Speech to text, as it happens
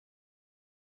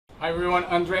Hi everyone,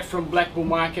 Andre from BlackBull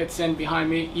Markets, and behind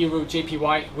me Euro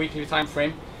JPY weekly time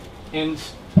frame. And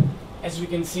as we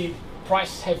can see,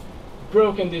 prices have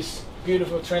broken this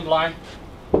beautiful trend line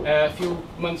a few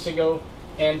months ago,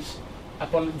 and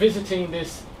upon visiting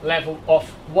this level of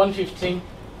 115,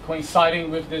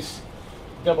 coinciding with this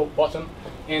double bottom,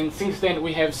 and since then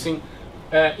we have seen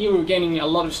Euro gaining a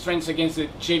lot of strength against the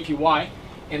JPY.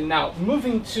 And now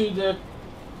moving to the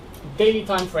daily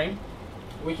time frame,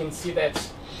 we can see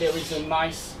that there is a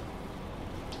nice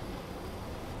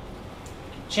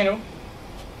channel.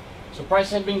 So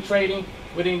prices have been trading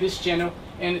within this channel,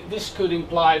 and this could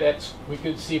imply that we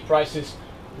could see prices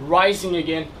rising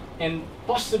again and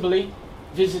possibly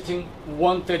visiting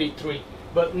 133.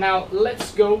 But now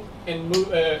let's go and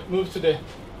move to the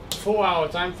 4-hour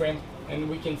time frame, and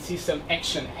we can see some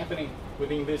action happening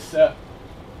within this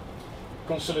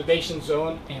consolidation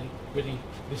zone and within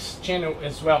this channel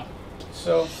as well.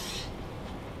 So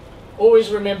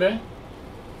always remember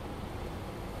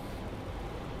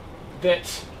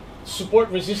that support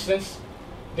resistance,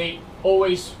 they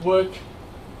always work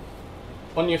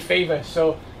on your favor.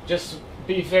 So just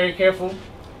be very careful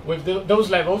with those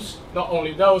levels, not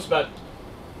only those but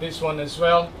this one as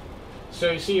well.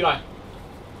 So you see, like,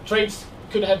 trades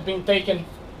could have been taken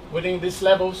within these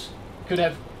levels, could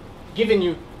have given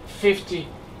you 50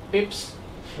 pips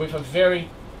with a very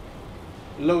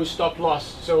low stop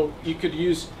loss, so you could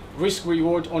use risk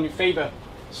reward on your favor.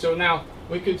 So now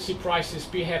we could see prices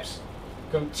perhaps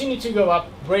continue to go up,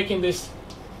 breaking this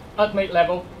ultimate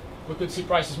level. We could see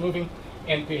prices moving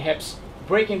and perhaps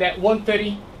breaking that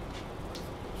 130,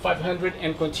 500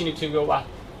 and continue to go up.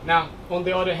 Now on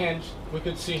the other hand, we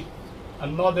could see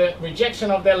another rejection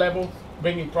of that level,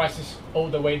 bringing prices all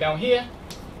the way down here,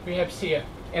 perhaps here.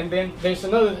 And then there's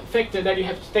another factor that you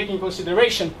have to take in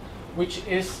consideration, which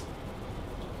is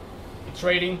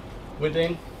trading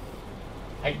within,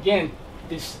 again,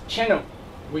 this channel,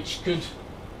 which could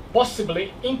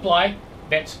possibly imply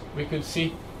that we could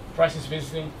see prices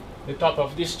visiting the top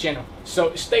of this channel.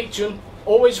 So stay tuned.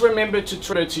 Always remember to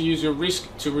try to use your risk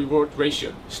to reward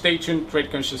ratio. Stay tuned, trade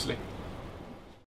consciously.